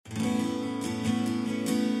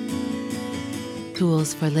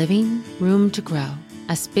Tools for living, room to grow,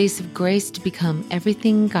 a space of grace to become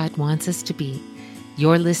everything God wants us to be.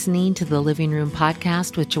 You're listening to the Living Room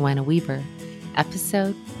Podcast with Joanna Weaver,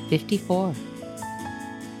 episode 54.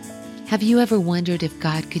 Have you ever wondered if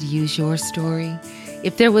God could use your story?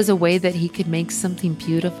 If there was a way that He could make something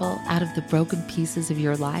beautiful out of the broken pieces of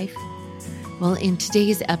your life? Well, in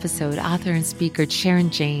today's episode, author and speaker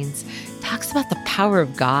Sharon Jaynes talks about the power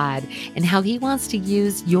of God and how He wants to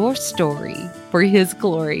use your story for His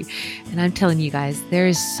glory. And I'm telling you guys, there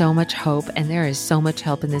is so much hope and there is so much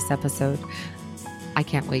help in this episode. I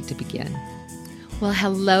can't wait to begin. Well,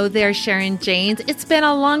 hello there, Sharon Jaynes. It's been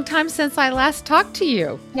a long time since I last talked to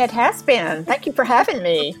you. It has been. Thank you for having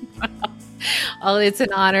me. Oh, it's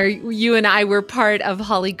an honor. You and I were part of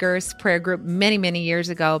Holly Gerst's prayer group many, many years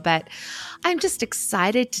ago, but I'm just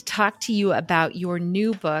excited to talk to you about your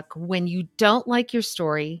new book, When You Don't Like Your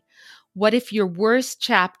Story, What If Your Worst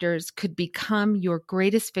Chapters Could Become Your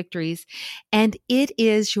Greatest Victories? And it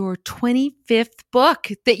is your 25th book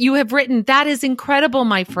that you have written. That is incredible,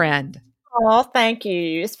 my friend. Oh, thank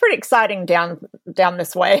you. It's pretty exciting down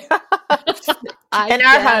this way. In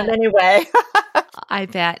our home, anyway. I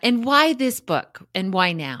bet. And why this book? And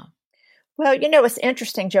why now? Well, it's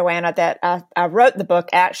interesting, Joanna, that I wrote the book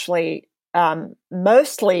actually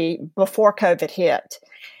mostly before COVID hit.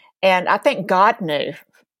 And I think God knew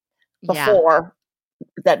before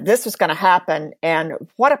that this was going to happen. And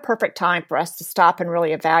what a perfect time for us to stop and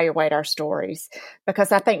really evaluate our stories.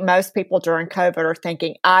 Because I think most people during COVID are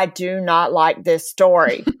thinking, I do not like this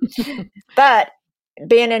story. But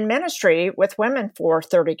being in ministry with women for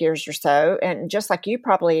 30 years or so, and just like you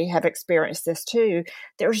probably have experienced this too,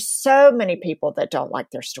 there's so many people that don't like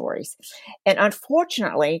their stories. And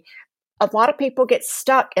unfortunately, a lot of people get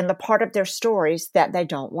stuck in the part of their stories that they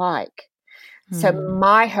don't like. So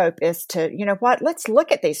my hope is to, let's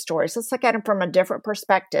look at these stories. Let's look at them from a different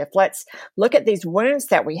perspective. Let's look at these wounds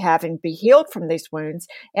that we have and be healed from these wounds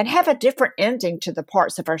and have a different ending to the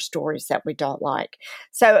parts of our stories that we don't like.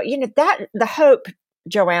 So, that the hope,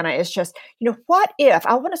 Joanna, is just, what if,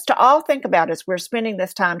 I want us to all think about as we're spending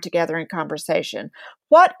this time together in conversation,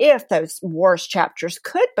 what if those worst chapters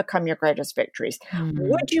could become your greatest victories?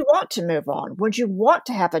 Would you want to move on? Would you want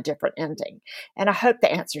to have a different ending? And I hope the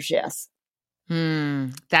answer is yes.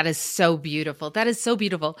 That is so beautiful. That is so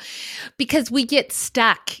beautiful because we get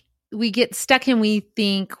stuck. We get stuck and we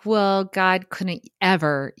think, well, God couldn't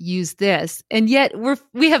ever use this. And yet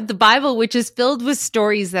we have the Bible, which is filled with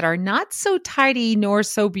stories that are not so tidy nor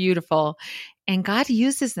so beautiful. And God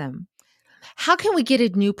uses them. How can we get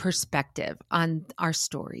a new perspective on our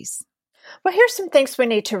stories? Well, here's some things we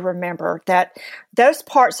need to remember, that those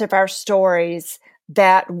parts of our stories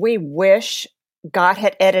that we wish God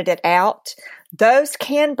had edited out, those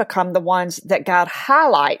can become the ones that God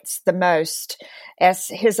highlights the most as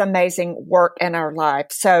His amazing work in our life.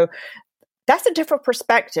 So that's a different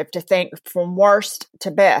perspective to think from worst to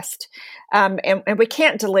best. And we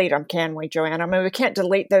can't delete them, can we, Joanna? I mean, we can't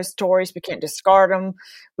delete those stories. We can't discard them.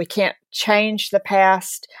 We can't change the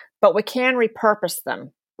past, but we can repurpose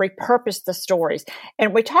them, repurpose the stories.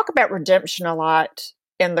 And we talk about redemption a lot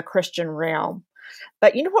in the Christian realm.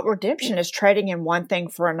 But you know what? Redemption is trading in one thing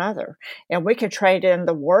for another. And we can trade in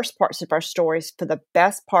the worst parts of our stories for the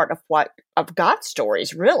best part of God's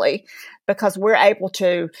stories, really, because we're able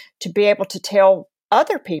to be able to tell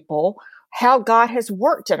other people how God has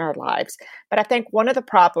worked in our lives. But I think one of the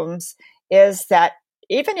problems is that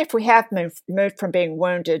even if we have moved from being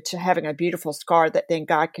wounded to having a beautiful scar that then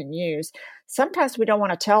God can use, sometimes we don't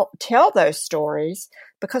want to tell those stories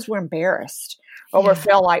because we're embarrassed or we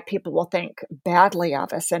feel like people will think badly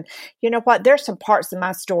of us. And you know what? There's some parts of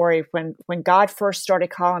my story when God first started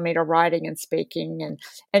calling me to writing and speaking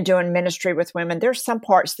and doing ministry with women, there's some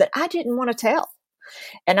parts that I didn't want to tell.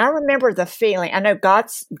 And I remember the feeling. I know God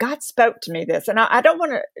spoke to me this, and I don't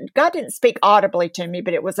want to. God didn't speak audibly to me,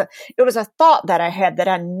 but it was a thought that I had that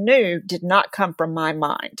I knew did not come from my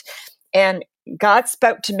mind. And God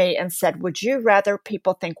spoke to me and said, "Would you rather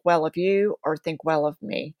people think well of you or think well of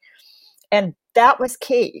me?" And that was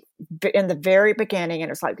key in the very beginning. And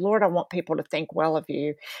it was like, Lord, I want people to think well of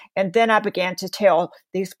you. And then I began to tell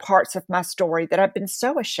these parts of my story that I've been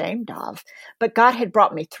so ashamed of. But God had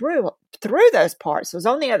brought me through those parts. It was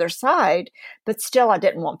on the other side, but still I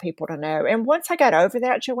didn't want people to know. And once I got over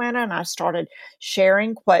that, Joanna, and I started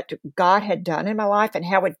sharing what God had done in my life and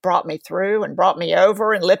how it brought me through and brought me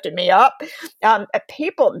over and lifted me up,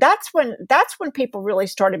 that's when people really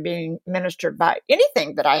started being ministered by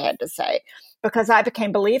anything that I had to say, because I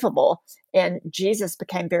became believable and Jesus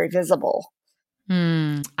became very visible.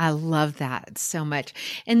 I love that so much.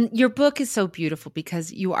 And your book is so beautiful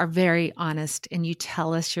because you are very honest and you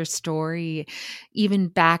tell us your story, even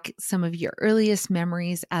back some of your earliest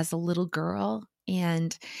memories as a little girl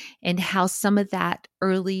and how some of that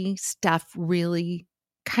early stuff really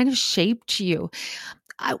kind of shaped you.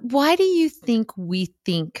 Why do you think we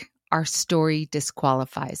think our story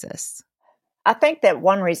disqualifies us? I think that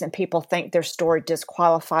one reason people think their story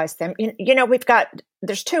disqualifies them,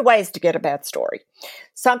 there's two ways to get a bad story.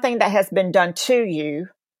 Something that has been done to you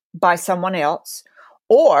by someone else,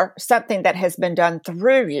 or something that has been done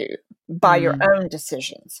through you by your own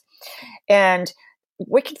decisions. And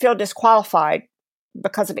we can feel disqualified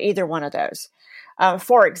because of either one of those.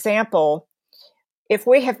 For example, if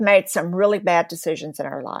we have made some really bad decisions in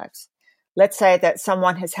our lives, let's say that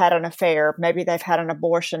someone has had an affair, maybe they've had an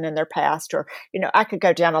abortion in their past, or, I could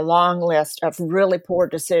go down a long list of really poor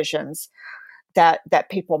decisions that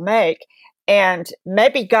people make. And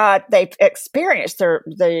maybe they've experienced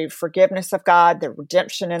the forgiveness of God, the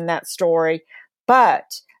redemption in that story, but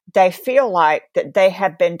they feel like that they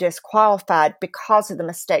have been disqualified because of the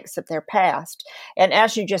mistakes of their past. And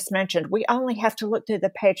as you just mentioned, we only have to look through the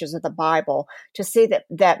pages of the Bible to see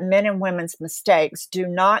that men and women's mistakes do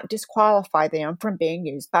not disqualify them from being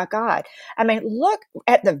used by God. I mean, look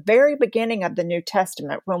at the very beginning of the New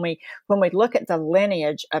Testament when we look at the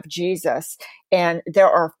lineage of Jesus, and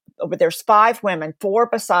there's 5 women, 4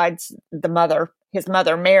 besides his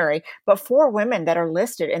mother Mary, but 4 women that are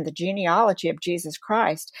listed in the genealogy of Jesus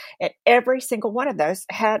Christ. And every single one of those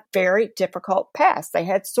had very difficult past. They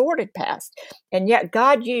had sordid past. And yet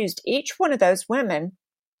God used each one of those women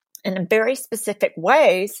in very specific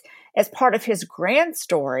ways as part of his grand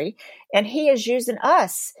story. And he is using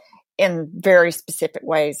us in very specific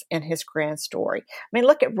ways in his grand story. I mean,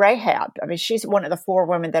 look at Rahab. I mean, she's one of the 4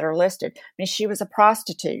 women that are listed. I mean, she was a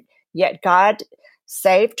prostitute, yet God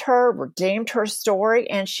saved her, redeemed her story,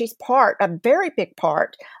 and she's a very big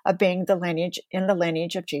part of being in the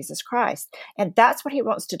lineage of Jesus Christ. And that's what he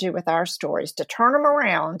wants to do with our stories, to turn them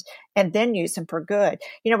around and then use them for good.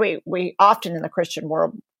 We often in the Christian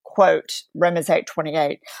world quote Romans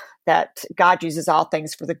 8:28, that God uses all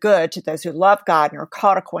things for the good to those who love God and are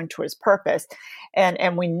called according to his purpose.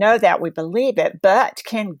 And we know that, we believe it, but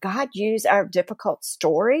can God use our difficult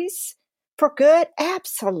stories for good?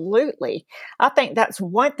 Absolutely. I think that's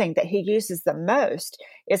one thing that he uses the most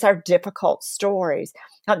is our difficult stories.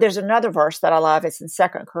 Now, there's another verse that I love. It's in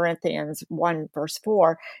 2 Corinthians 1 verse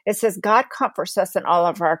 4. It says, God comforts us in all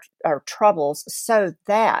of our troubles so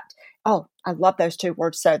that, I love those 2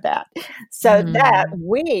 words, so that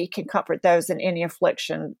we can comfort those in any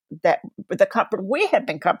affliction, that the comfort we have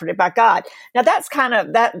been comforted by God. Now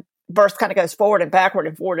that verse kind of goes forward and backward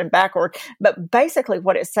and forward and backward. But basically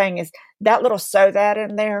what it's saying is that little so that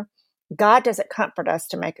in there, God doesn't comfort us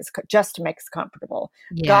to make us comfortable.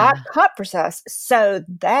 Yeah. God comforts us so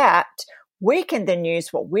that we can then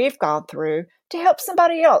use what we've gone through to help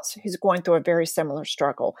somebody else who's going through a very similar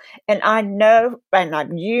struggle. And I know,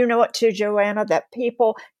 you know it too, Joanna, that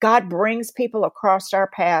God brings people across our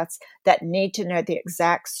paths that need to know the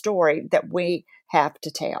exact story that we have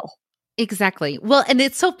to tell. Exactly. Well, and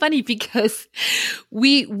it's so funny because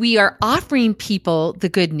we are offering people the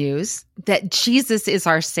good news that Jesus is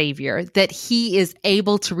our savior, that he is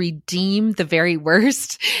able to redeem the very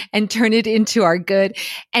worst and turn it into our good.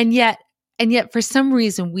 And yet for some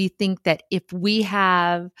reason we think that if we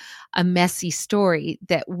have a messy story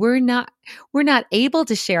that we're not able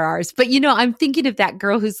to share ours. But I'm thinking of that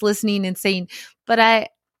girl who's listening and saying, but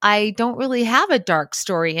I don't really have a dark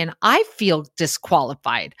story and I feel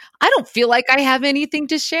disqualified. I don't feel like I have anything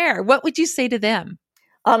to share. What would you say to them?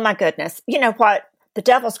 Oh my goodness. You know what? The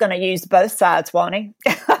devil's going to use both sides, won't he?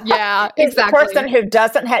 Yeah, He's exactly. the person who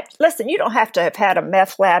doesn't listen, you don't have to have had a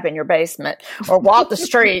meth lab in your basement or walk the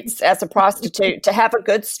streets as a prostitute to have a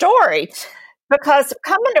good story. Because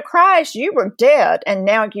coming to Christ, you were dead and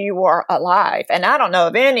now you are alive. And I don't know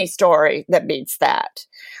of any story that beats that.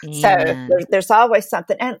 Amen. So there's always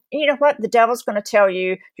something. And you know what? The devil's going to tell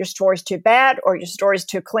you your story's too bad or your story's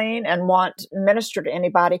too clean and won't minister to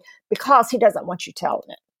anybody because he doesn't want you telling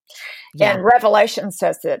it. Yeah. And Revelation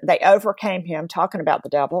says that they overcame him, talking about the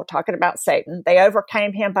devil, talking about Satan. They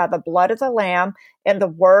overcame him by the blood of the Lamb and the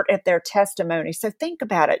word of their testimony. So think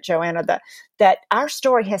about it, Joanna, that our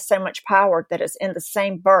story has so much power that it's in the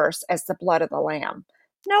same verse as the blood of the Lamb.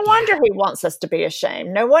 No wonder he wants us to be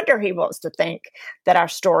ashamed. No wonder he wants to think that our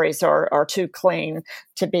stories are too clean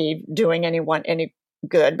to be doing anyone any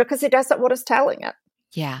good, because he doesn't want us telling it.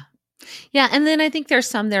 Yeah. Yeah. And then I think there's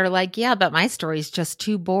some that are like, yeah, but my story is just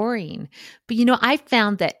too boring. But I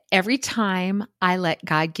found that every time I let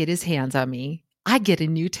God get his hands on me I get a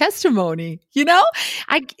new testimony,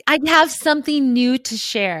 I have something new to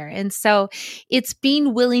share. And so it's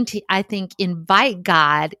being willing to, I think, invite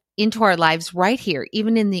God into our lives right here,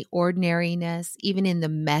 even in the ordinariness, even in the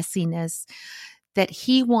messiness, that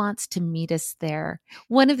he wants to meet us there.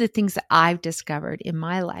 One of the things that I've discovered in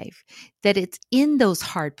my life, that it's in those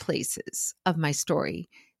hard places of my story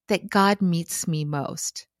that God meets me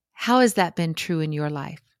most. How has that been true in your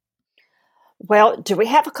life? Well, do we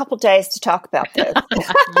have a couple days to talk about this?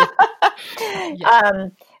 Yeah.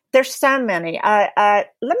 There's so many.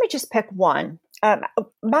 Let me just pick one.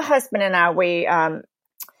 My husband and I,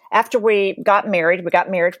 after we got married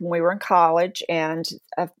when we were in college, and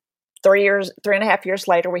 3.5 years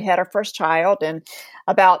later, we had our first child. And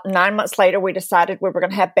about 9 months later, we decided we were going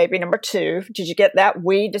to have baby number 2. Did you get that?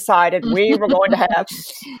 We decided we were going to have,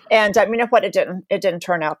 and you know what? It didn't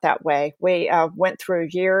turn out that way. We went through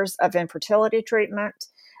years of infertility treatment.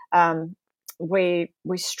 We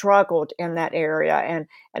struggled in that area. And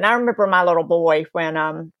I remember my little boy,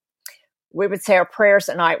 when, we would say our prayers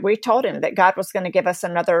at night, we told him that God was going to give us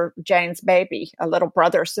another Jaynes baby, a little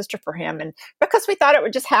brother or sister for him. And because we thought it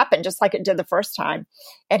would just happen, just like it did the first time.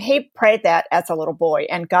 And he prayed that as a little boy.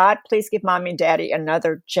 And God, please give mommy and daddy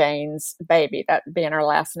another Jaynes baby, that being our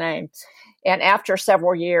last name. And after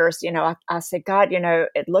several years, I said, God,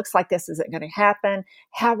 it looks like this isn't going to happen.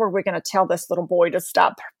 How are we going to tell this little boy to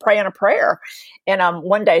stop praying a prayer? And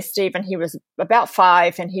one day, Stephen, he was about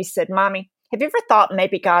 5, and he said, Mommy, have you ever thought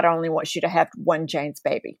maybe God only wants you to have one Jaynes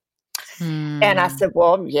baby? And I said,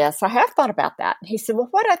 well, yes, I have thought about that. He said, well,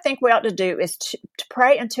 what I think we ought to do is to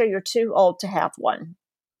pray until you're too old to have one.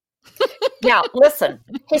 Now, listen,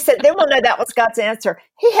 he said, then we'll know that was God's answer.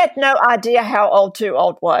 He had no idea how old too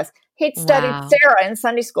old was. He'd studied Sarah in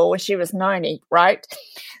Sunday school when she was 90, right?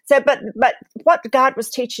 So, but what God was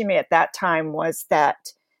teaching me at that time was that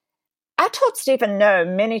I told Stephen no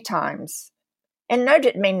many times. And no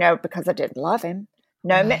didn't mean no because I didn't love him.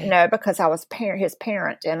 No meant no because I was his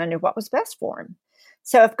parent and I knew what was best for him.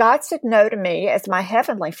 So if God said no to me as my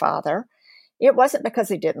heavenly Father, it wasn't because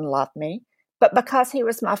he didn't love me, but because he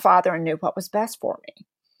was my Father and knew what was best for me.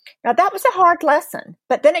 Now, that was a hard lesson,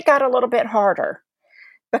 but then it got a little bit harder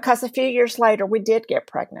because a few years later, we did get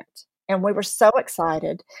pregnant and we were so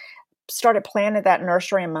excited, started planning that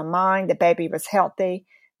nursery in my mind. The baby was healthy,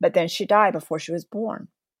 but then she died before she was born.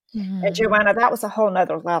 Mm-hmm. And Joanna, that was a whole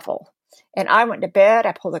nother level. And I went to bed,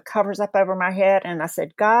 I pulled the covers up over my head, and I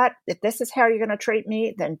said, God, if this is how you're going to treat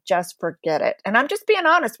me, then just forget it. And I'm just being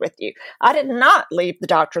honest with you. I did not leave the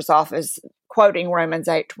doctor's office quoting Romans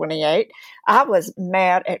 8:28. I was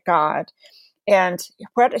mad at God. And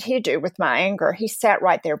what did he do with my anger? He sat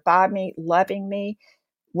right there by me, loving me,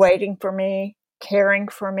 waiting for me, caring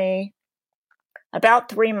for me. About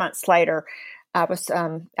 3 months later,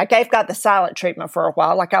 I gave God the silent treatment for a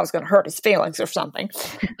while, like I was going to hurt his feelings or something.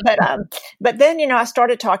 But then, I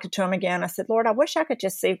started talking to him again. I said, Lord, I wish I could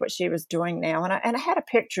just see what she was doing now. And I had a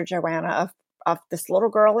picture, Joanna, of this little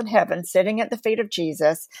girl in heaven sitting at the feet of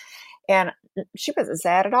Jesus. And she wasn't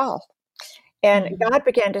sad at all. And God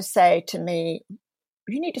began to say to me,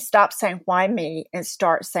 you need to stop saying, why me? And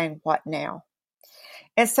start saying, what now?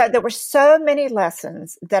 And so there were so many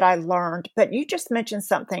lessons that I learned, but you just mentioned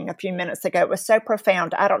something a few minutes ago. It was so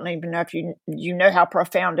profound. I don't even know if you know how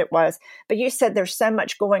profound it was, but you said there's so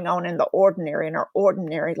much going on in the ordinary, in our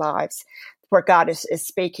ordinary lives, where God is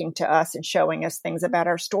speaking to us and showing us things about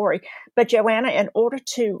our story. But Joanna, in order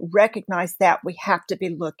to recognize that, we have to be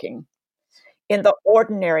looking. In the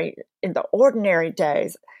ordinary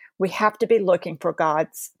days, we have to be looking for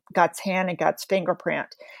God's hand and God's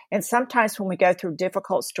fingerprint. And sometimes when we go through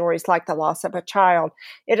difficult stories like the loss of a child,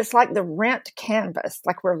 it is like the rent canvas,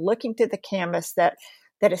 like we're looking through the canvas that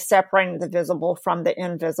is separating the visible from the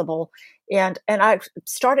invisible. And I've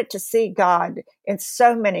started to see God in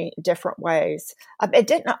so many different ways. It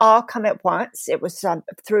didn't all come at once. It was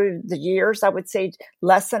through the years, I would say,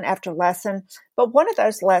 lesson after lesson. But one of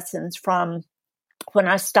those lessons from when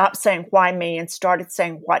I stopped saying why me and started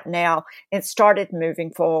saying what now and started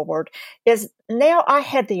moving forward is now I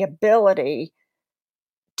had the ability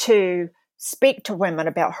to speak to women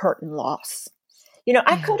about hurt and loss.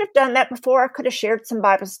 I could have done that before. I could have shared some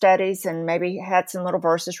Bible studies and maybe had some little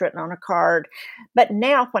verses written on a card. But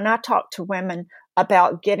now when I talk to women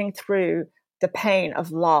about getting through the pain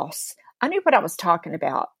of loss, I knew what I was talking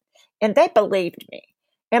about and they believed me.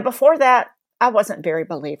 And before that, I wasn't very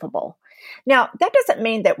believable. Now, that doesn't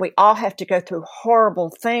mean that we all have to go through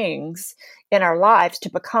horrible things in our lives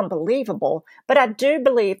to become believable, but I do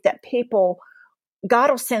believe that people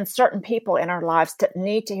God will send certain people in our lives that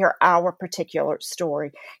need to hear our particular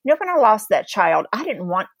story. When I lost that child, I didn't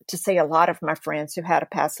want to see a lot of my friends who had a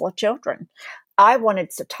past full of children. I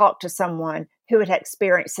wanted to talk to someone who had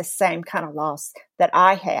experienced the same kind of loss that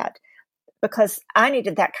I had, because I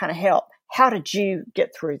needed that kind of help. How did you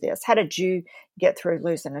get through this? How did you get through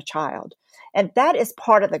losing a child? And that is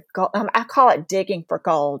part of the gold. I call it digging for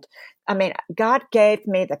gold. God gave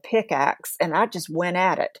me the pickaxe, and I just went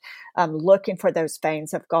at it, looking for those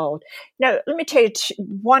veins of gold. Now, let me tell you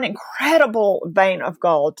one incredible vein of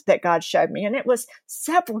gold that God showed me, and it was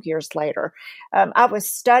several years later. I was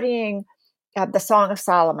studying the Song of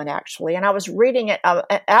Solomon, actually, and I was reading it.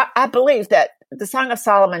 I believe that the Song of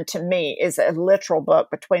Solomon, to me, is a literal book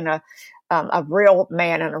between a real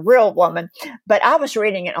man and a real woman. But I was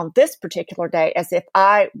reading it on this particular day as if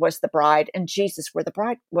I was the bride and Jesus was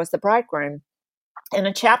the bridegroom. And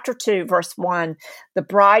in chapter 2, verse 1, the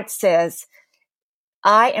bride says,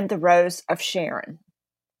 "I am the rose of Sharon."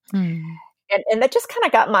 Mm. And that just kind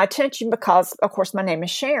of got my attention because, of course, my name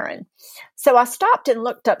is Sharon. So I stopped and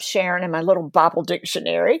looked up Sharon in my little Bible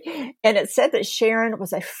dictionary, and it said that Sharon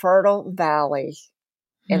was a fertile valley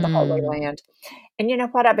in the Holy Land. And you know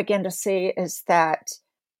what I began to see is that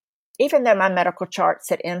even though my medical chart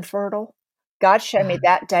said infertile, God showed me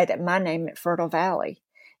that day that my name meant Fertile Valley.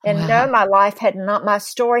 And no, Wow. my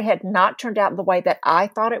story had not turned out the way that I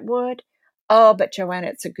thought it would. Oh, but Joanna,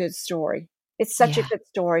 it's a good story. It's such a Yeah. good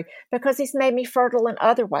story because he's made me fertile in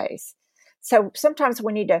other ways. So sometimes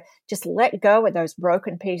we need to just let go of those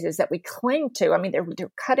broken pieces that we cling to. They're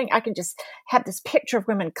cutting. I can just have this picture of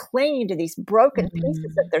women clinging to these broken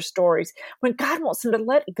pieces of their stories when God wants them to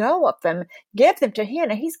let go of them, give them to him,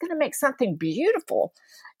 and he's going to make something beautiful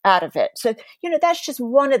out of it. So, that's just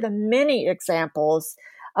one of the many examples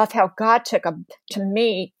of how God took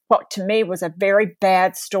what to me was a very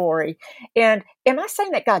bad story. And am I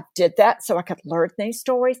saying that God did that so I could learn these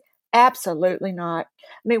stories? Absolutely not.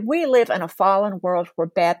 We live in a fallen world where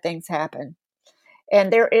bad things happen.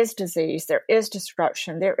 And there is disease, there is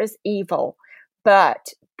destruction, there is evil.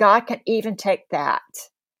 But God can even take that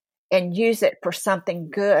and use it for something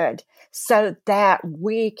good so that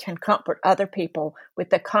we can comfort other people with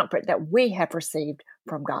the comfort that we have received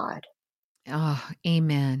from God. Oh,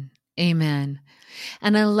 amen. Amen.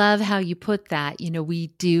 And I love how you put that. We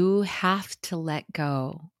do have to let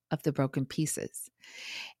go of the broken pieces.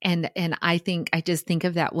 And I just think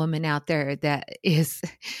of that woman out there that is,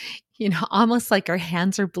 almost like her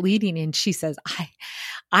hands are bleeding. And she says,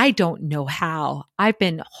 I don't know how. I've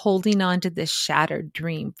been holding on to this shattered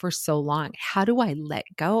dream for so long. How do I let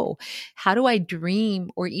go? How do I dream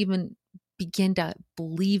or even begin to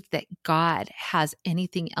believe that God has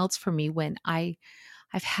anything else for me when I've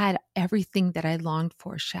had everything that I longed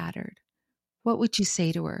for shattered? What would you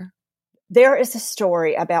say to her? There is a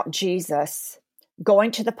story about Jesus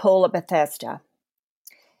going to the pool of Bethesda.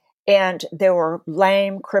 And there were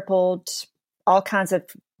lame, crippled, all kinds of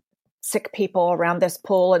sick people around this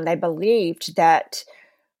pool. And they believed that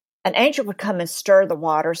an angel would come and stir the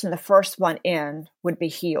waters, and the first one in would be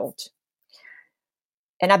healed.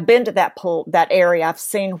 And I've been to that pool, that area. I've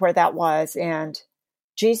seen where that was. And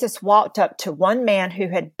Jesus walked up to one man who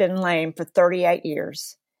had been lame for 38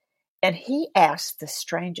 years. And he asked the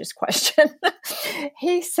strangest question.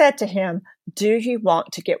 He said to him, "Do you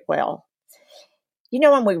want to get well?"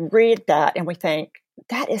 When we read that and we think,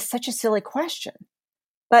 that is such a silly question.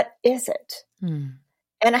 But is it? Hmm.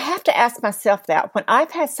 And I have to ask myself that when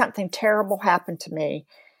I've had something terrible happen to me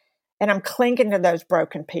and I'm clinging to those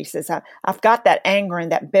broken pieces, I've got that anger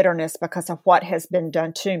and that bitterness because of what has been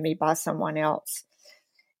done to me by someone else.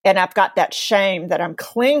 And I've got that shame that I'm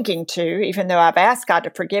clinging to, even though I've asked God to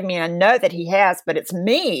forgive me. And I know that he has, but it's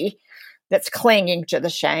me that's clinging to the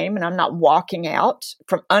shame. And I'm not walking out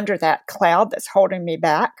from under that cloud that's holding me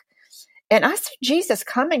back. And I see Jesus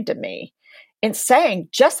coming to me and saying,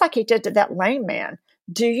 just like he did to that lame man,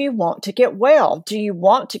 do you want to get well? Do you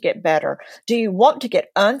want to get better? Do you want to get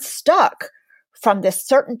unstuck from this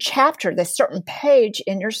certain chapter, this certain page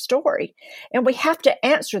in your story? And we have to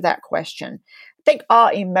answer that question. I think all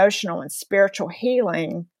emotional and spiritual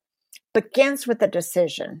healing begins with a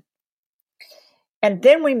decision. And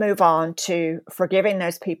then we move on to forgiving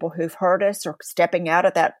those people who've hurt us or stepping out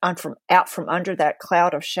of that, out from under that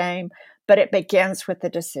cloud of shame. But it begins with the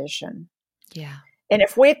decision. Yeah. And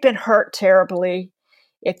if we've been hurt terribly,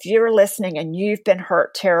 if you're listening and you've been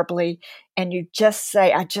hurt terribly and you just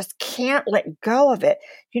say, I just can't let go of it,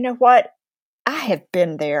 you know what? I have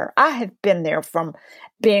been there. I have been there from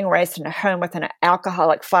being raised in a home with an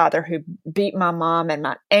alcoholic father who beat my mom and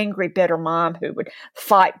my angry, bitter mom who would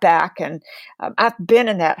fight back. And I've been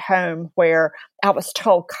in that home where I was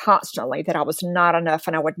told constantly that I was not enough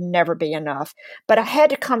and I would never be enough. But I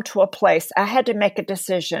had to come to a place, I had to make a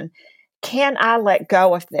decision. Can I let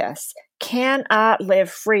go of this? Can I live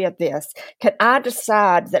free of this? Can I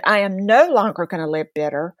decide that I am no longer going to live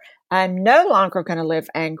bitter? I'm no longer going to live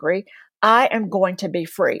angry. I am going to be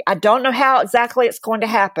free. I don't know how exactly it's going to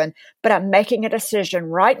happen, but I'm making a decision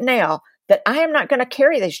right now that I am not going to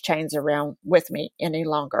carry these chains around with me any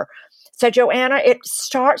longer. So, Joanna, it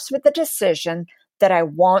starts with the decision that I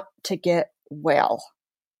want to get well.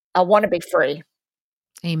 I want to be free.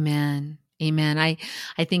 Amen. Amen. I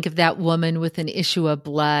think of that woman with an issue of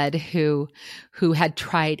blood who had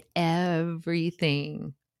tried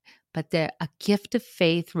everything, but a gift of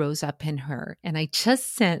faith rose up in her. And I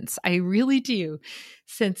just sense, I really do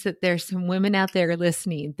sense that there's some women out there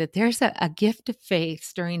listening, that there's a gift of faith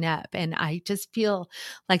stirring up. And I just feel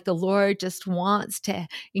like the Lord just wants to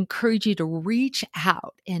encourage you to reach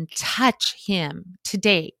out and touch him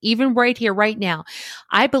today, even right here, right now.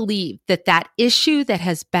 I believe that issue that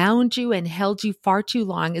has bound you and held you far too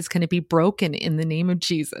long is going to be broken in the name of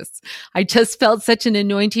Jesus. I just felt such an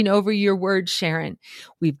anointing over your words, Sharon.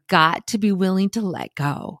 We've got to be willing to let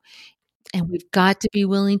go, and we've got to be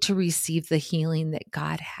willing to receive the healing that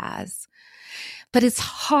God has. But it's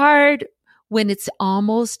hard when it's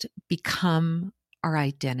almost become our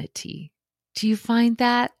identity. Do you find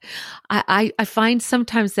that? I find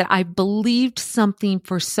sometimes that I believed something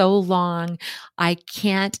for so long, I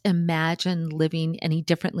can't imagine living any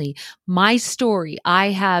differently. My story,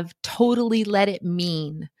 I have totally let it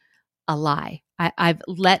mean a lie. I've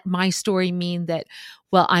let my story mean that,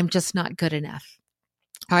 well, I'm just not good enough.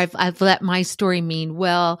 Or I've let my story mean,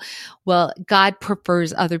 well, God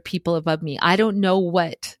prefers other people above me. I don't know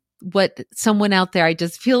what someone out there, I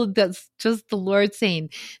just feel that's just the Lord saying,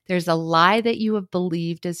 there's a lie that you have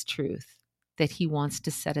believed as truth that he wants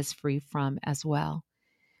to set us free from as well.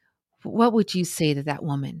 What would you say to that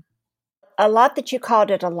woman? A lot that you called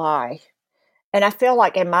it a lie. And I feel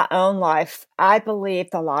like in my own life, I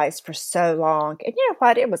believed the lies for so long. And you know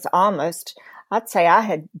what? It was almost, I'd say I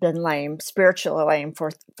had been lame, spiritually lame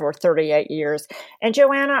for 38 years. And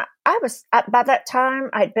Joanna, by that time,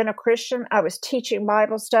 I'd been a Christian. I was teaching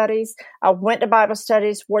Bible studies. I went to Bible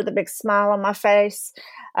studies, wore the big smile on my face.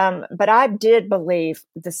 But I did believe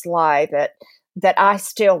this lie that I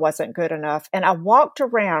still wasn't good enough. And I walked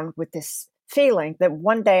around with this feeling that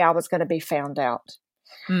one day I was going to be found out.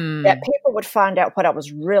 That people would find out what I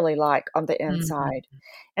was really like on the inside.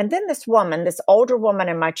 And then this older woman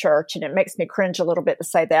in my church, and it makes me cringe a little bit to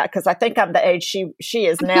say that because I think I'm the age she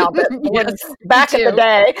is now, but Yes, back in the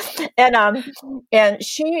day. And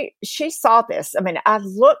she saw this. I mean, I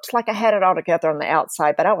looked like I had it all together on the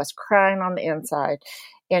outside, but I was crying on the inside.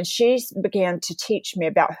 And she began to teach me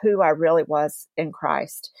about who I really was in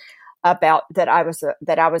Christ. About that I was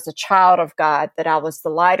a child of God, that I was the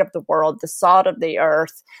light of the world, the salt of the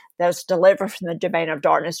earth, that was delivered from the domain of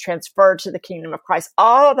darkness, transferred to the kingdom of Christ.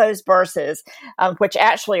 All those verses, which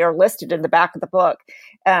actually are listed in the back of the book,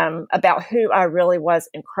 about who I really was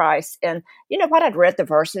in Christ. And you know what? I'd read the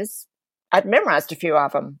verses, I'd memorized a few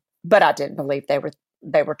of them, but I didn't believe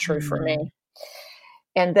they were true for me.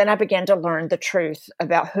 And then I began to learn the truth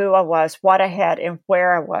about who I was, what I had, and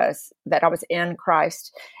where I was, that I was in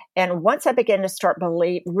Christ. And once I began to start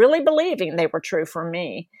really believing they were true for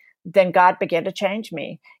me, then God began to change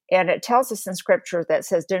me. And it tells us in scripture that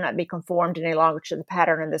says, do not be conformed any longer to the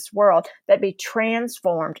pattern in this world, but be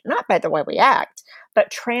transformed, not by the way we act,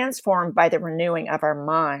 but transformed by the renewing of our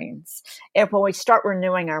minds. And when we start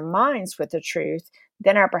renewing our minds with the truth,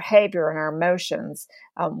 then our behavior and our emotions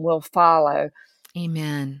will follow.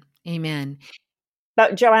 Amen. Amen.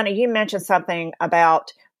 But Joanna, you mentioned something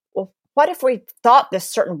about, well, what if we thought this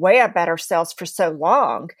certain way about ourselves for so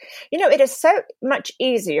long? You know, it is so much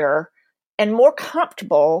easier and more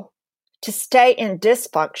comfortable to stay in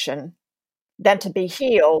dysfunction than to be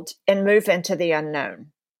healed and move into the unknown.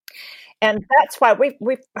 And that's why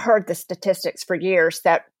we've heard the statistics for years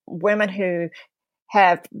that women who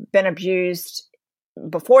have been abused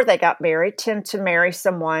before they got married tend to marry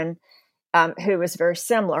someone who is very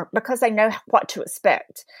similar because they know what to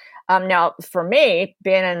expect. Now, for me,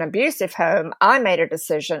 being in an abusive home, I made a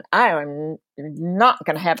decision. I am not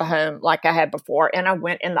going to have a home like I had before, and I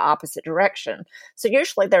went in the opposite direction. So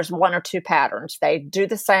usually there's one or two patterns. They do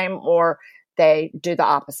the same or they do the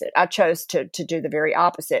opposite. I chose to do the very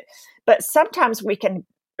opposite. But sometimes we can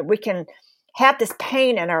have this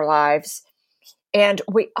pain in our lives, and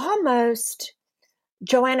we almost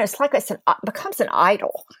Joanna, it's like becomes an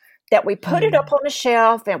idol that we put it up Mm. on the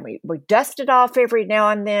shelf and we dust it off every now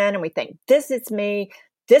and then. And we think, this is me.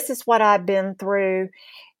 This is what I've been through.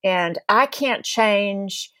 And I can't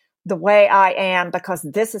change the way I am because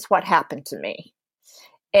this is what happened to me.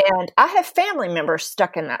 And I have family members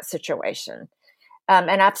stuck in that situation.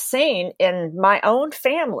 And I've seen in my own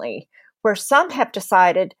family where some have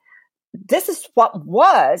decided this is what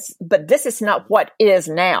was, but this is not what is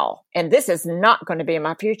now. And this is not going to be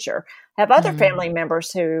my future. I have other Mm. family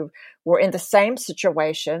members who were in the same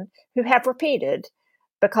situation who have repeated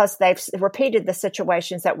because they've repeated the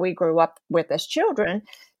situations that we grew up with as children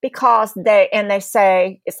because they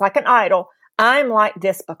say, it's like an idol. I'm like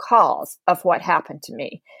this because of what happened to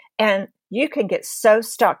me. And you can get so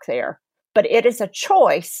stuck there, but it is a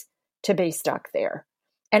choice to be stuck there.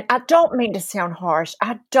 And I don't mean to sound harsh.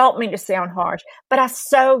 But I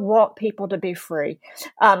so want people to be free.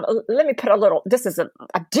 Let me put this is a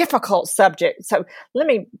difficult subject. So let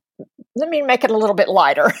me make it a little bit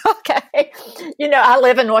lighter. Okay. I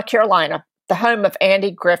live in North Carolina, the home of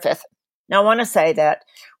Andy Griffith. Now, I want to say that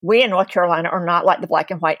we in North Carolina are not like the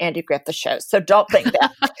black and white Andy Griffith shows. So don't think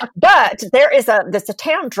that. But there's a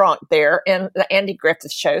town drunk there in the Andy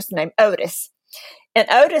Griffith shows named Otis. And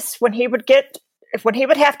Otis, when he would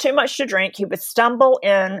have too much to drink, he would stumble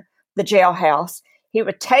in the jailhouse. He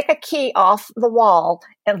would take a key off the wall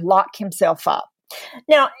and lock himself up.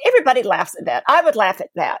 Now, everybody laughs at that. I would laugh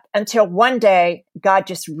at that until one day God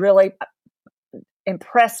just really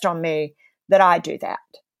impressed on me that I do that.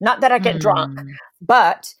 Not that I get drunk,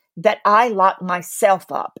 but that I lock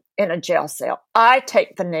myself up in a jail cell. I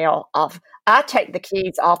take the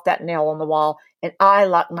keys off that nail on the wall, and I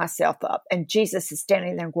lock myself up. And Jesus is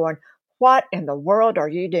standing there going, what in the world are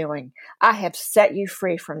you doing? I have set you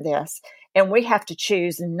free from this. And we have to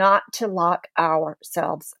choose not to lock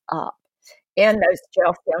ourselves up in those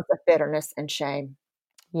jail cells of bitterness and shame.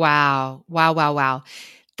 Wow. Wow. Wow. Wow.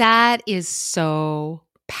 That is so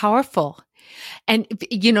powerful. And,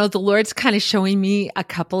 the Lord's kind of showing me a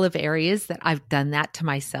couple of areas that I've done that to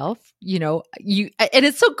myself, and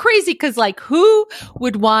it's so crazy because who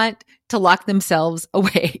would want to lock themselves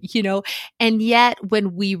away, and yet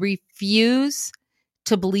when we refuse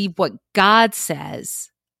to believe what God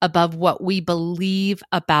says above what we believe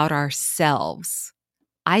about ourselves,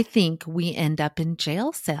 I think we end up in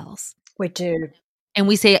jail cells. We do. And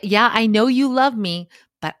we say, yeah, I know you love me,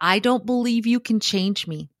 but I don't believe you can change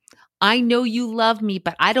me. I know you love me,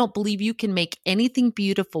 but I don't believe you can make anything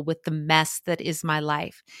beautiful with the mess that is my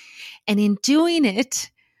life. And in doing it,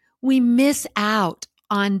 we miss out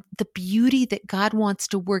on the beauty that God wants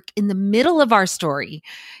to work in the middle of our story,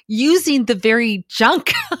 using the very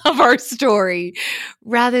junk of our story,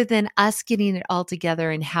 rather than us getting it all together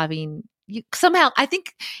and having somehow, I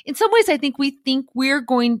think in some ways, we think we're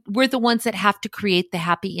the ones that have to create the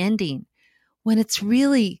happy ending, when it's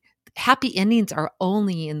really happy endings are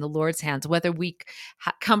only in the Lord's hands, whether we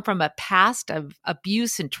come from a past of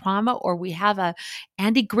abuse and trauma or we have a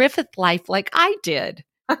Andy Griffith life like I did.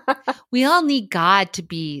 We all need God to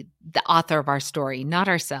be the author of our story, not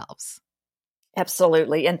ourselves.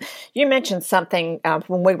 Absolutely. And you mentioned something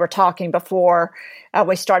when we were talking before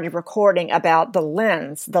we started recording about the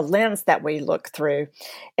lens that we look through.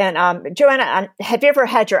 And Joanna, have you ever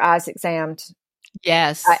had your eyes examined?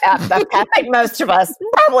 Yes. I think most of us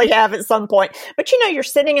probably have at some point. But you're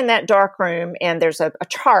sitting in that dark room and there's a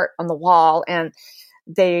chart on the wall, and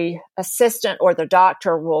the assistant or the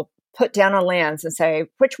doctor will put down a lens and say,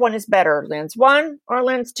 which one is better, lens 1 or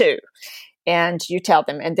lens 2? And you tell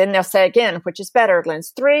them, and then they'll say again, which is better,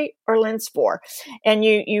 lens 3 or lens 4? And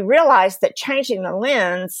you realize that changing the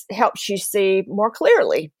lens helps you see more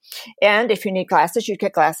clearly. And if you need glasses, you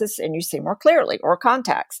get glasses and you see more clearly, or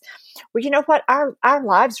contacts. Well, you know what? Our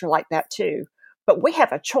lives are like that too. But we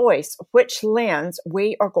have a choice which lens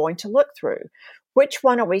we are going to look through. Which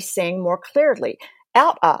one are we seeing more clearly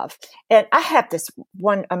out of? And I have this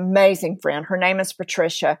one amazing friend. Her name is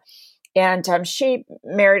Patricia. And she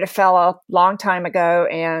married a fellow a long time ago,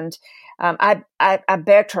 and I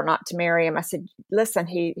begged her not to marry him. I said, "Listen,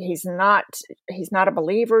 he's not a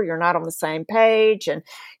believer. You're not on the same page." And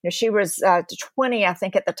she was 20, I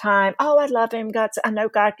think, at the time. Oh, I love him. I know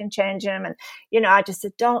God can change him. And I just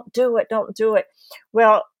said, "Don't do it. Don't do it."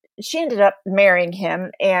 Well, she ended up marrying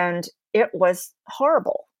him, and it was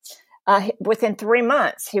horrible. Within 3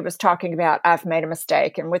 months, he was talking about, I've made a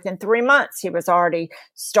mistake. And within 3 months, he was already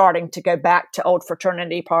starting to go back to old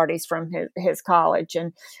fraternity parties from his college.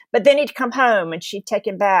 But then he'd come home and she'd take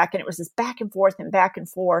him back. And it was this back and forth and back and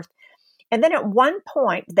forth. And then at one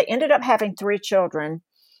point, they ended up having 3 children.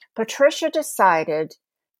 Patricia decided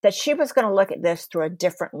that she was going to look at this through a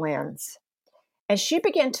different lens. And she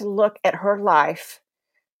began to look at her life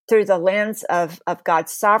through the lens of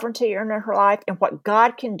God's sovereignty in her life and what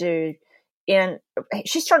God can do.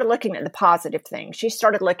 She started looking at the positive things. She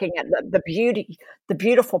started looking at the beauty, the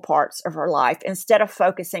beautiful parts of her life instead of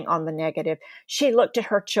focusing on the negative. She looked at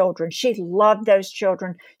her children. She loved those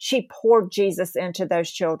children. She poured Jesus into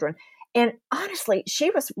those children. And honestly, she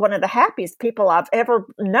was one of the happiest people I've ever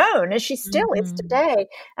known, and she still is today.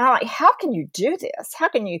 And I'm like, how can you do this? How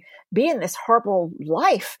can you be in this horrible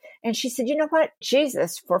life? And she said, you know what?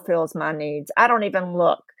 Jesus fulfills my needs. I don't even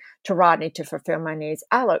look to Rodney to fulfill my needs.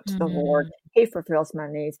 I look to the Lord. He fulfills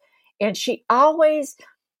my needs. And she always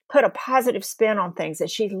put a positive spin on things.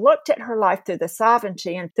 And she looked at her life through the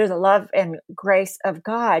sovereignty and through the love and grace of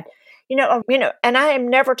God. And I am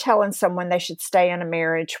never telling someone they should stay in a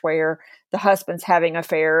marriage where the husband's having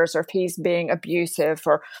affairs or if he's being abusive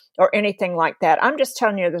or anything like that. I'm just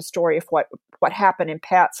telling you the story of what happened in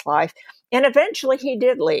Pat's life. And eventually he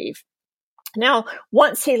did leave. Now,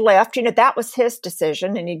 once he left, that was his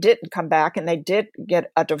decision and he didn't come back and they did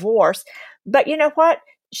get a divorce. But you know what?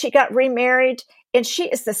 She got remarried and she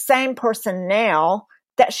is the same person now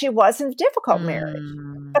that she was in a difficult marriage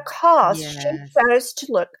because she chose to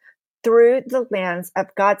look through the lens of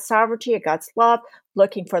God's sovereignty, of God's love,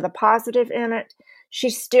 looking for the positive in it. She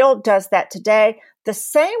still does that today the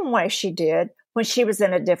same way she did when she was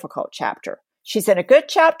in a difficult chapter. She's in a good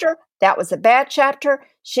chapter. That was a bad chapter.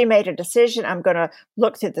 She made a decision. I'm going to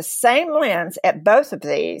look through the same lens at both of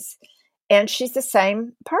these. And she's the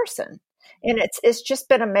same person. And it's just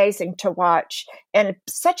been amazing to watch and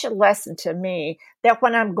such a lesson to me that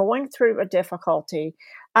when I'm going through a difficulty,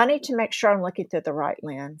 I need to make sure I'm looking through the right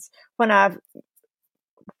lens. When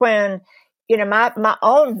my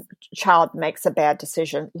own child makes a bad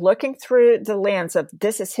decision, looking through the lens of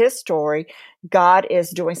this is his story, God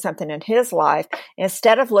is doing something in his life,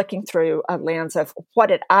 instead of looking through a lens of what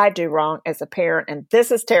did I do wrong as a parent and this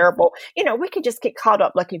is terrible. We could just get caught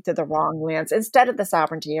up looking through the wrong lens instead of the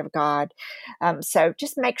sovereignty of God. So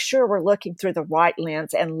just make sure we're looking through the right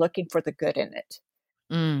lens and looking for the good in it.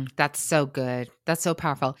 That's so good. That's so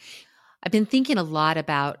powerful. I've been thinking a lot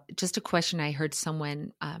about just a question I heard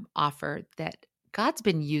someone offer that God's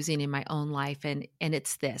been using in my own life. And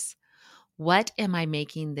it's this: what am I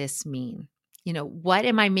making this mean? What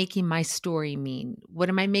am I making my story mean? What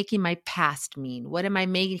am I making my past mean? What am I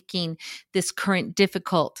making this current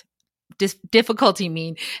difficulty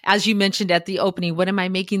mean? As you mentioned at the opening, what am I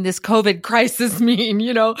making this COVID crisis mean?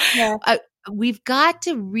 Yeah. We've got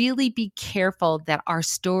to really be careful that our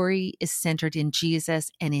story is centered in Jesus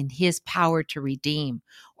and in his power to redeem,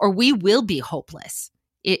 or we will be hopeless.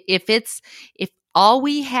 If all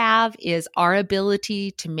we have is our ability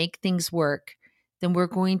to make things work, then we're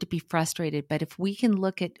going to be frustrated. But if we can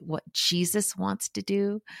look at what Jesus wants to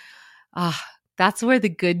do, that's where the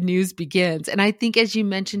good news begins. And I think, as you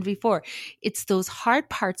mentioned before, it's those hard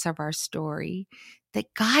parts of our story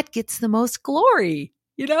that God gets the most glory.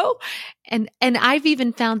 And I've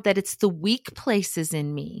even found that it's the weak places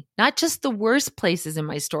in me, not just the worst places in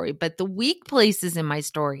my story, but the weak places in my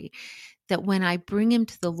story, that when I bring him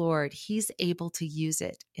to the Lord, he's able to use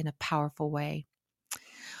it in a powerful way.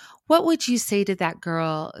 What would you say to that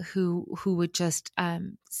girl who would just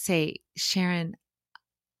say, Sharon,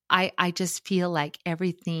 I just feel like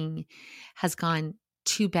everything has gone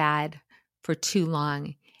too bad for too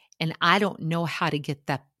long, and I don't know how to get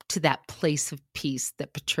to that place of peace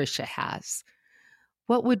that Patricia has?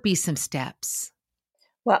 What would be some steps?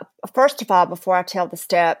 Well, first of all, before I tell the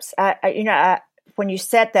steps, when you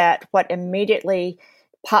said that, what immediately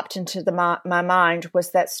popped into my mind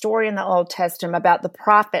was that story in the Old Testament about the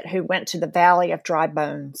prophet who went to the valley of dry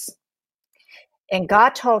bones. And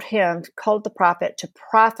God told the prophet to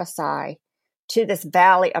prophesy to this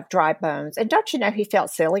valley of dry bones. And don't you know he felt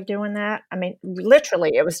silly doing that? I mean,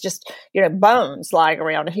 literally, it was just, bones lying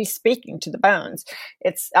around and he's speaking to the bones.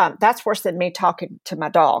 That's worse than me talking to my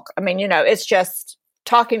dog. I mean, it's just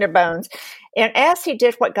talking to bones. And as he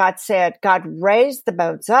did what God said, God raised the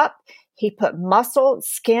bones up. He put muscle,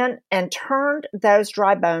 skin, and turned those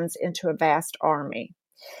dry bones into a vast army.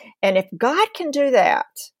 And if God can do that,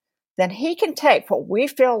 then he can take what we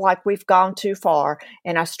feel like we've gone too far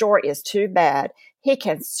and our story is too bad. He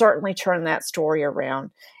can certainly turn that story around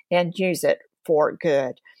and use it for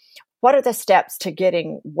good. What are the steps to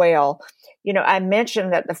getting well? I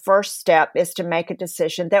mentioned that the first step is to make a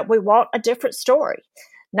decision that we want a different story.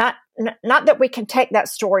 Not that we can take that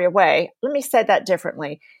story away. Let me say that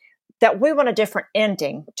differently, that we want a different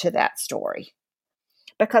ending to that story.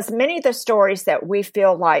 Because many of the stories that we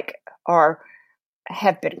feel like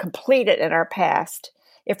have been completed in our past,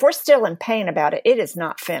 If we're still in pain about it, it is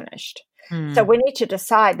not finished. So we need to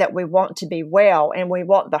decide that we want to be well, and we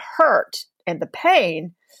want the hurt and the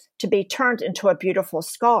pain to be turned into a beautiful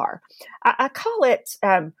scar. I call it,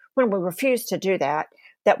 when we refuse to do that,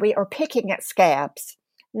 that we are picking at scabs.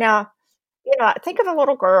 Now, think of a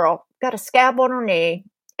little girl, got a scab on her knee,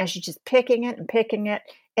 and she's just picking it,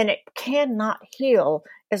 and it cannot heal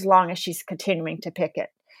as long as she's continuing to pick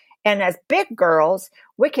it. And as big girls,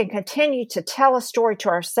 we can continue to tell a story to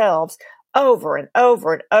ourselves over and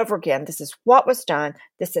over and over again. This is what was done.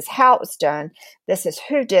 This is how it was done. This is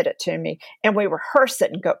who did it to me. And we rehearse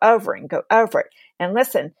it and go over it and go over it. And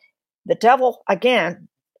listen, the devil, again,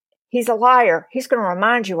 he's a liar. He's going to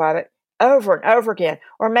remind you of it over and over again.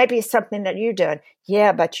 Or maybe it's something that you did.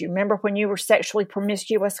 Yeah, but you remember when you were sexually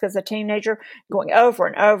promiscuous as a teenager? Going over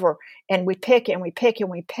and over. And we pick and we pick and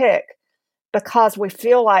we pick, because we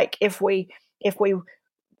feel like if we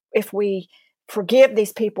forgive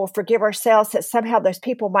these people, forgive ourselves, that somehow those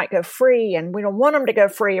people might go free, and we don't want them to go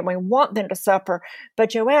free, and we want them to suffer.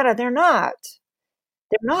 But Joanna, they're not.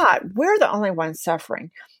 They're not. We're the only ones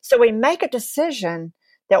suffering. So we make a decision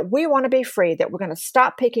that we want to be free, that we're going to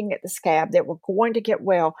stop picking at the scab, that we're going to get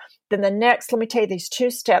well. Then the next, let me tell you these 2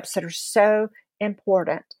 steps that are so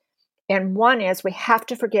important. And one is we have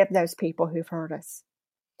to forgive those people who've hurt us.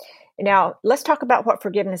 Now, let's talk about what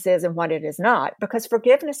forgiveness is and what it is not, because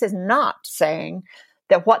forgiveness is not saying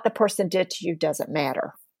that what the person did to you doesn't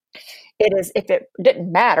matter. It is, if it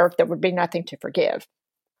didn't matter, there would be nothing to forgive.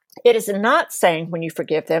 It is not saying when you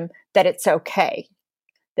forgive them that it's okay,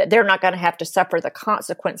 that they're not going to have to suffer the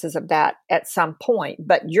consequences of that at some point,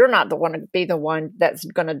 but you're not the one to be the one that's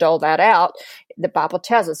going to dole that out. The Bible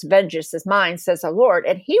tells us, vengeance is mine, says the Lord,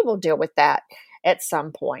 and he will deal with that at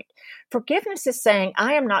some point. Forgiveness is saying,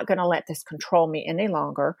 I am not going to let this control me any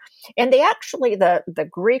longer. And the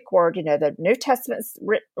Greek word, the New Testament's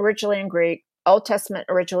originally in Greek, Old Testament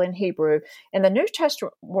originally in Hebrew, and the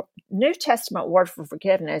New Testament word for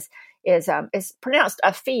forgiveness is pronounced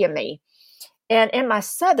aphiemi. And in my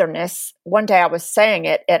southernness, one day I was saying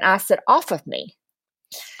it, and I said, off of me.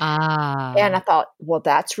 And I thought, well,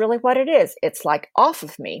 that's really what it is. It's like off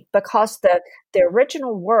of me, because the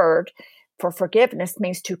original word for forgiveness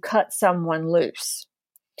means to cut someone loose.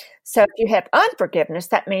 So if you have unforgiveness,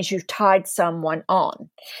 that means you've tied someone on.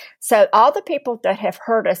 So all the people that have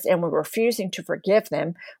hurt us and we're refusing to forgive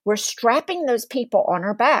them, we're strapping those people on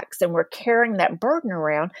our backs and we're carrying that burden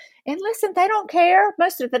around. And listen, they don't care.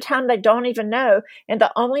 Most of the time they don't even know. And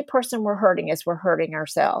the only person we're hurting is we're hurting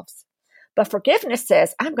ourselves. But forgiveness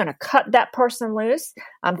says, I'm going to cut that person loose.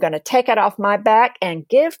 I'm going to take it off my back and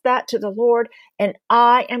give that to the Lord, and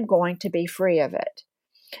I am going to be free of it.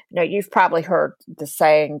 Now, you've probably heard the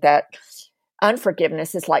saying that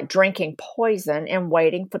unforgiveness is like drinking poison and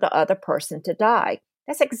waiting for the other person to die.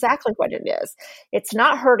 That's exactly what it is. It's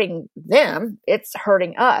not hurting them, it's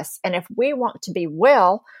hurting us. And if we want to be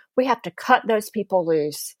well, we have to cut those people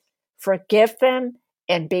loose, forgive them,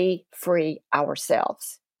 and be free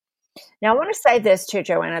ourselves. Now, I want to say this too,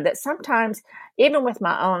 Joanna, that sometimes, even with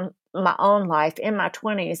my own life in my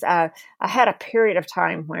 20s, I had a period of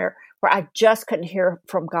time where I just couldn't hear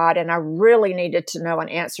from God, and I really needed to know an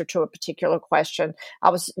answer to a particular question.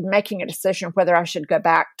 I was making a decision whether I should go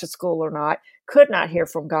back to school or not, could not hear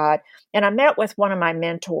from God. And I met with one of my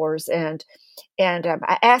mentors, and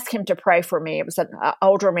I asked him to pray for me. It was an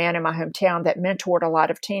older man in my hometown that mentored a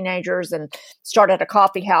lot of teenagers and started a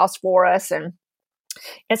coffee house for us. And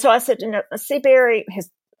so I said, Seabury, his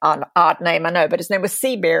odd name, I know, but his name was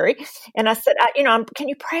Seabury. And I said, can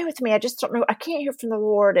you pray with me? I just don't know. I can't hear from the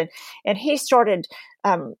Lord. And he started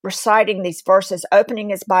reciting these verses, opening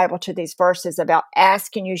his Bible to these verses about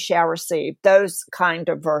ask and you shall receive, those kind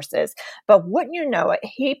of verses. But wouldn't you know it,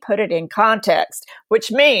 he put it in context, which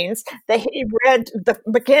means that he read the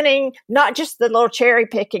beginning, not just the little cherry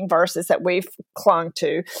picking verses that we've clung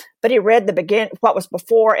to, but he read what was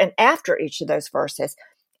before and after each of those verses.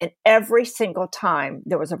 And every single time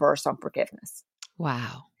there was a verse on forgiveness.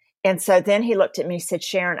 Wow. And so then he looked at me and said,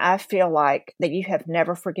 Sharon, I feel like that you have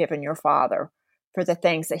never forgiven your father for the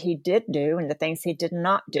things that he did do and the things he did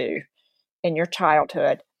not do in your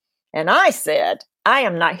childhood. And I said, I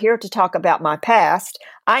am not here to talk about my past.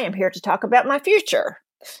 I am here to talk about my future.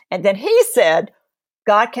 And then he said,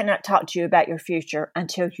 God cannot talk to you about your future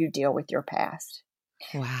until you deal with your past.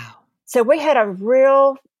 Wow. So we had a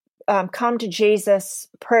real come to Jesus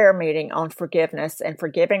prayer meeting on forgiveness and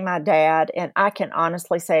forgiving my dad. And I can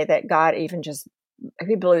honestly say that God even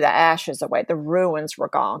he blew the ashes away. The ruins were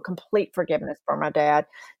gone, complete forgiveness for my dad.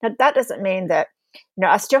 Now, that doesn't mean that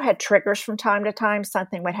I still had triggers from time to time.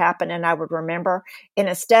 Something would happen and I would remember. And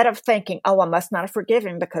instead of thinking, oh, I must not have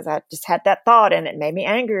forgiven because I just had that thought and it made me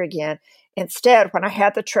angry again. Instead, when I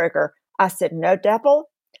had the trigger, I said, no, devil,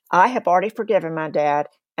 I have already forgiven my dad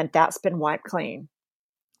and that's been wiped clean.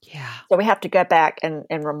 Yeah. So we have to go back and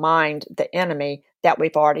remind the enemy that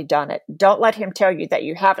we've already done it. Don't let him tell you that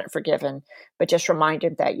you haven't forgiven, but just remind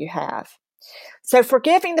him that you have. So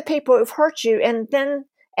forgiving the people who've hurt you. And then,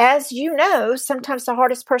 as you know, sometimes the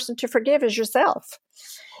hardest person to forgive is yourself.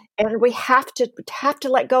 And we have to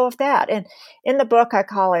let go of that. And in the book, I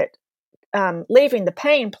call it leaving the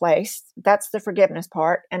pain place. That's the forgiveness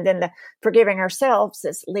part. And then the forgiving ourselves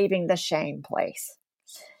is leaving the shame place.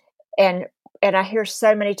 And I hear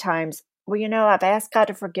so many times, well, I've asked God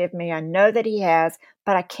to forgive me. I know that he has,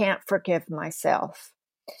 but I can't forgive myself.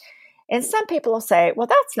 And some people will say, well,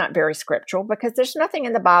 that's not very scriptural because there's nothing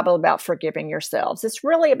in the Bible about forgiving yourselves. It's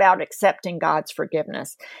really about accepting God's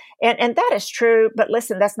forgiveness. And that is true. But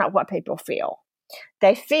listen, that's not what people feel.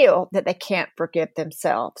 They feel that they can't forgive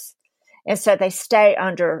themselves. And so they stay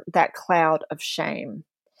under that cloud of shame.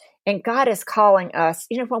 And God is calling us,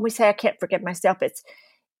 when we say, I can't forgive myself,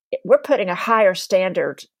 we're putting a higher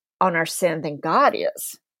standard on our sin than God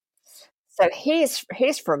is. So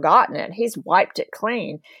he's forgotten it. He's wiped it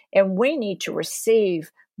clean. And we need to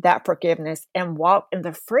receive that forgiveness and walk in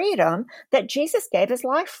the freedom that Jesus gave his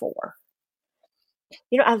life for.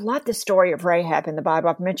 I love the story of Rahab in the Bible.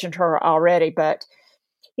 I've mentioned her already, but,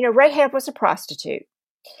 Rahab was a prostitute.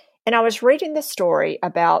 And I was reading the story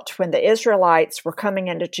about when the Israelites were coming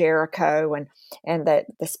into Jericho and the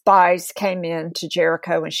spies came into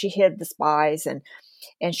Jericho and she hid the spies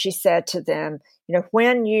and she said to them,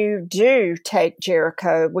 when you do take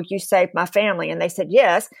Jericho, will you save my family? And they said,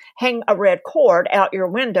 yes, hang a red cord out your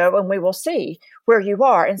window and we will see where you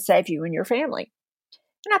are and save you and your family.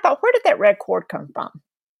 And I thought, where did that red cord come from?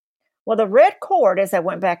 Well, the red cord, as I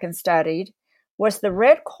went back and studied, was the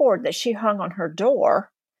red cord that she hung on her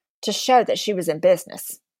door to show that she was in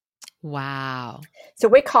business. Wow. So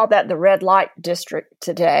we call that the red light district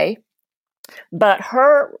today. But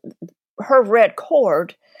her red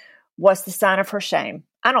cord was the sign of her shame.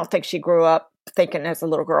 I don't think she grew up thinking as a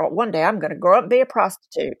little girl, one day I'm going to grow up and be a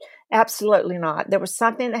prostitute. Absolutely not. There was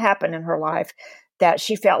something that happened in her life that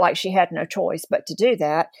she felt like she had no choice but to do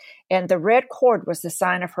that. And the red cord was the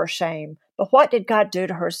sign of her shame. But what did God do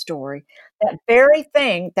to her story? That very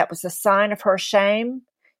thing that was the sign of her shame,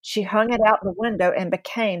 she hung it out the window and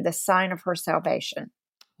became the sign of her salvation.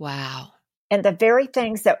 Wow. And the very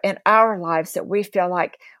things that in our lives that we feel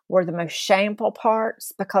like were the most shameful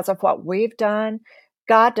parts because of what we've done,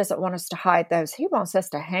 God doesn't want us to hide those. He wants us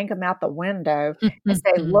to hang them out the window and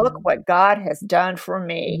say, look what God has done for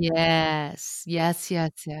me. Yes. Yes,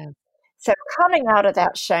 yes, yes. So coming out of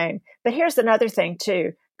that shame. But here's another thing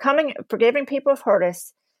too. Forgiving people who've hurt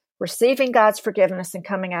us, receiving God's forgiveness and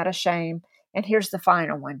coming out of shame. And here's the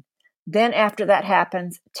final one. Then after that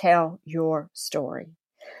happens, tell your story.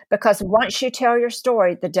 Because once you tell your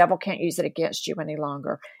story, the devil can't use it against you any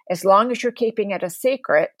longer. As long as you're keeping it a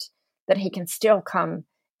secret, then he can still come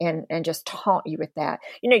and just taunt you with that.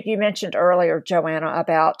 You mentioned earlier, Joanna,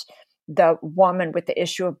 about the woman with the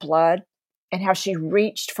issue of blood and how she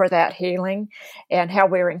reached for that healing and how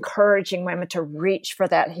we're encouraging women to reach for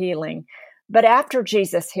that healing. But after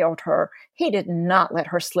Jesus healed her, he did not let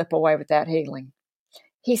her slip away with that healing.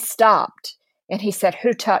 He stopped and he said,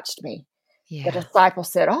 who touched me? Yeah. The disciple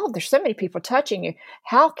said, oh, there's so many people touching you.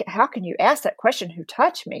 How can you ask that question, who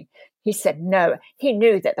touched me? He said, no. He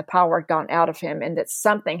knew that the power had gone out of him and that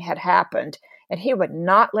something had happened. And he would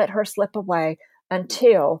not let her slip away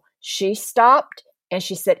until she stopped and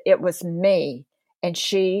she said, it was me. And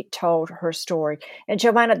she told her story. And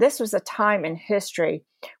Joanna, this was a time in history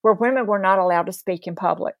where women were not allowed to speak in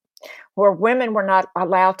public, where women were not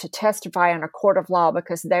allowed to testify in a court of law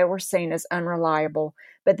because they were seen as unreliable.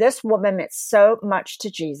 But this woman meant so much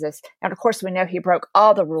to Jesus. And of course, we know he broke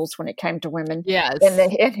all the rules when it came to women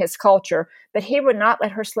in his culture. But he would not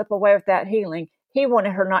let her slip away with that healing. He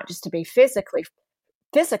wanted her not just to be physically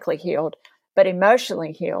healed, but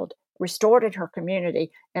emotionally healed, restored in her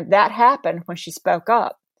community. And that happened when she spoke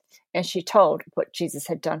up and she told what Jesus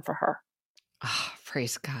had done for her. Oh,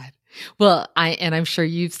 praise God. Well, I'm sure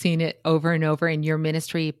you've seen it over and over in your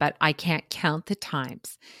ministry, but I can't count the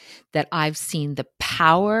times that I've seen the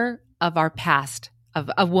power of our past, of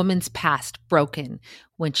a woman's past broken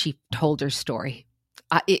when she told her story.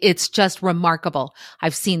 It's just remarkable.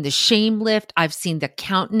 I've seen the shame lift. I've seen the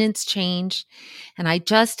countenance change. And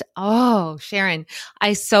Sharon,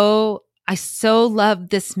 I I so love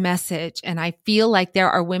this message. And I feel like there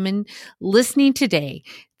are women listening today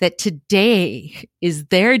that today is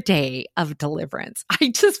their day of deliverance.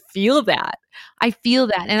 I just feel that. I feel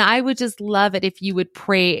that. And I would just love it if you would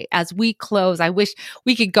pray as we close. I wish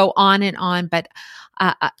we could go on and on, but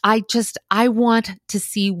I want to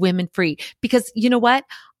see women free, because you know what?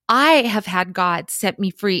 I have had God set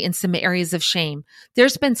me free in some areas of shame.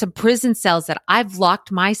 There's been some prison cells that I've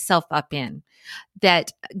locked myself up in,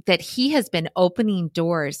 that he has been opening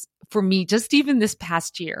doors for me just even this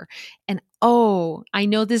past year. And I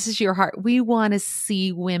know this is your heart. We want to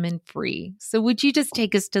see women free. So would you just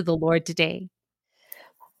take us to the Lord today?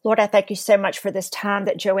 Lord, I thank you so much for this time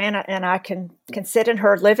that Joanna and I can sit in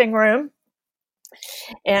her living room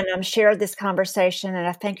and share this conversation. And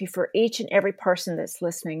I thank you for each and every person that's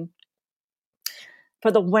listening,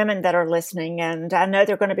 for the women that are listening. And I know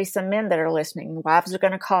there are going to be some men that are listening. Wives are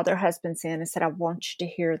going to call their husbands in and said, I want you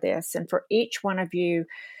to hear this. And for each one of you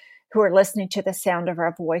who are listening to the sound of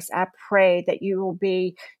our voice, I pray that you will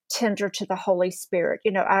be tender to the Holy Spirit.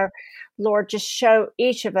 Our Lord, just show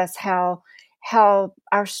each of us how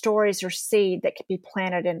our stories are seed that can be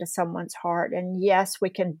planted into someone's heart. And yes, we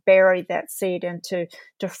can bury that seed into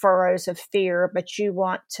furrows of fear, but you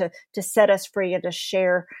want to set us free and to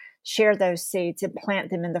share those seeds and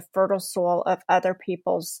plant them in the fertile soil of other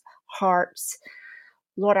people's hearts.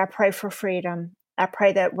 Lord, I pray for freedom. I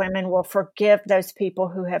pray that women will forgive those people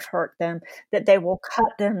who have hurt them, that they will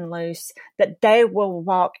cut them loose, that they will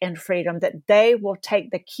walk in freedom, that they will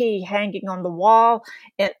take the key hanging on the wall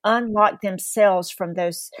and unlock themselves from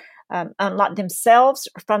those, unlock themselves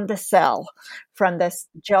from the cell, from the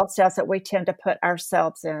jail cells that we tend to put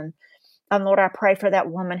ourselves in. And Lord, I pray for that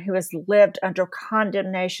woman who has lived under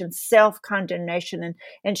condemnation, self-condemnation,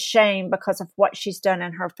 and shame because of what she's done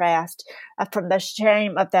in her past, from the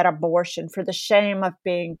shame of that abortion, for the shame of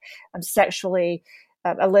being sexually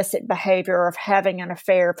illicit behavior, of having an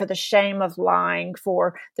affair, for the shame of lying,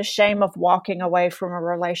 for the shame of walking away from a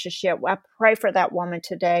relationship. I pray for that woman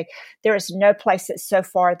today. There is no place that's so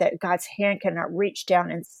far that God's hand cannot reach down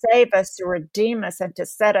and save us, to redeem us, and to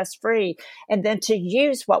set us free, and then to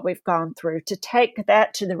use what we've gone through, to take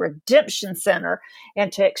that to the redemption center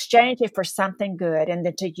and to exchange it for something good, and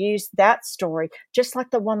then to use that story, just like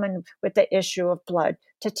the woman with the issue of blood,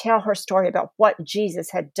 to tell her story about what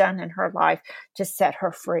Jesus had done in her life to set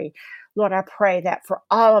her free. Lord, I pray that for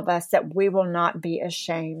all of us, that we will not be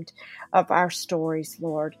ashamed of our stories,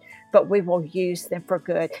 Lord, but we will use them for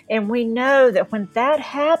good. And we know that when that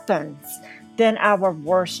happens, then our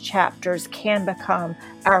worst chapters can become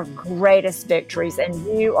our greatest victories. And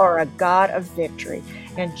you are a God of victory.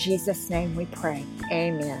 In Jesus' name we pray.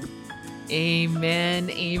 Amen.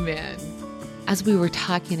 Amen. Amen. As we were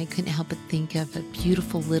talking, I couldn't help but think of a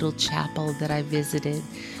beautiful little chapel that I visited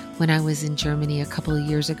when I was in Germany a couple of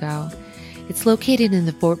years ago. It's located in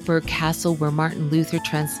the Wartburg Castle, where Martin Luther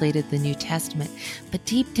translated the New Testament. But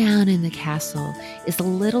deep down in the castle is a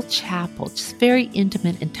little chapel, just very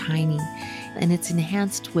intimate and tiny. And it's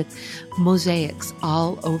enhanced with mosaics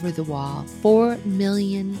all over the wall. 4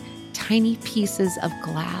 million tiny pieces of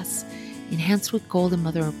glass, enhanced with gold and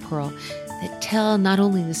mother of pearl, that tell not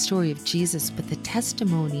only the story of Jesus, but the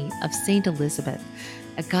testimony of Saint Elizabeth,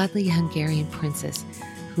 a godly Hungarian princess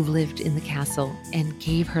who lived in the castle and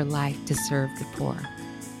gave her life to serve the poor.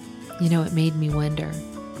 It made me wonder,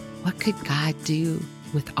 what could God do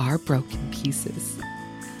with our broken pieces?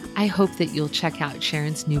 I hope that you'll check out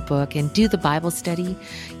Sharon's new book and do the Bible study.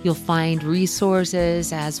 You'll find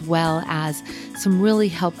resources as well as some really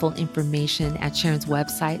helpful information at Sharon's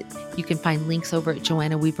website. You can find links over at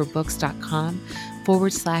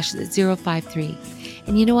joannaweaverBooks.com/053.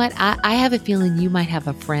 And you know what? I have a feeling you might have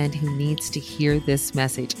a friend who needs to hear this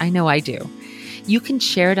message. I know I do. You can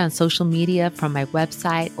share it on social media from my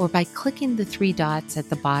website or by clicking the 3 dots at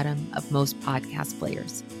the bottom of most podcast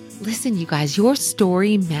players. Listen, you guys, your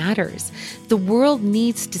story matters. The world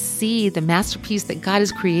needs to see the masterpiece that God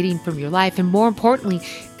is creating from your life. And more importantly,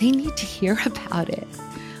 they need to hear about it.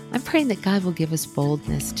 I'm praying that God will give us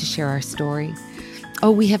boldness to share our story.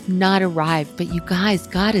 We have not arrived, but you guys,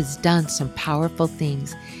 God has done some powerful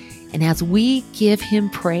things. And as we give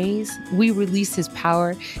him praise, we release his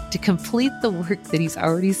power to complete the work that he's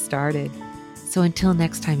already started. So until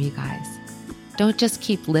next time, you guys, don't just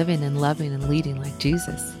keep living and loving and leading like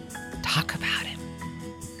Jesus. Talk about him.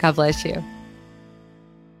 God bless you.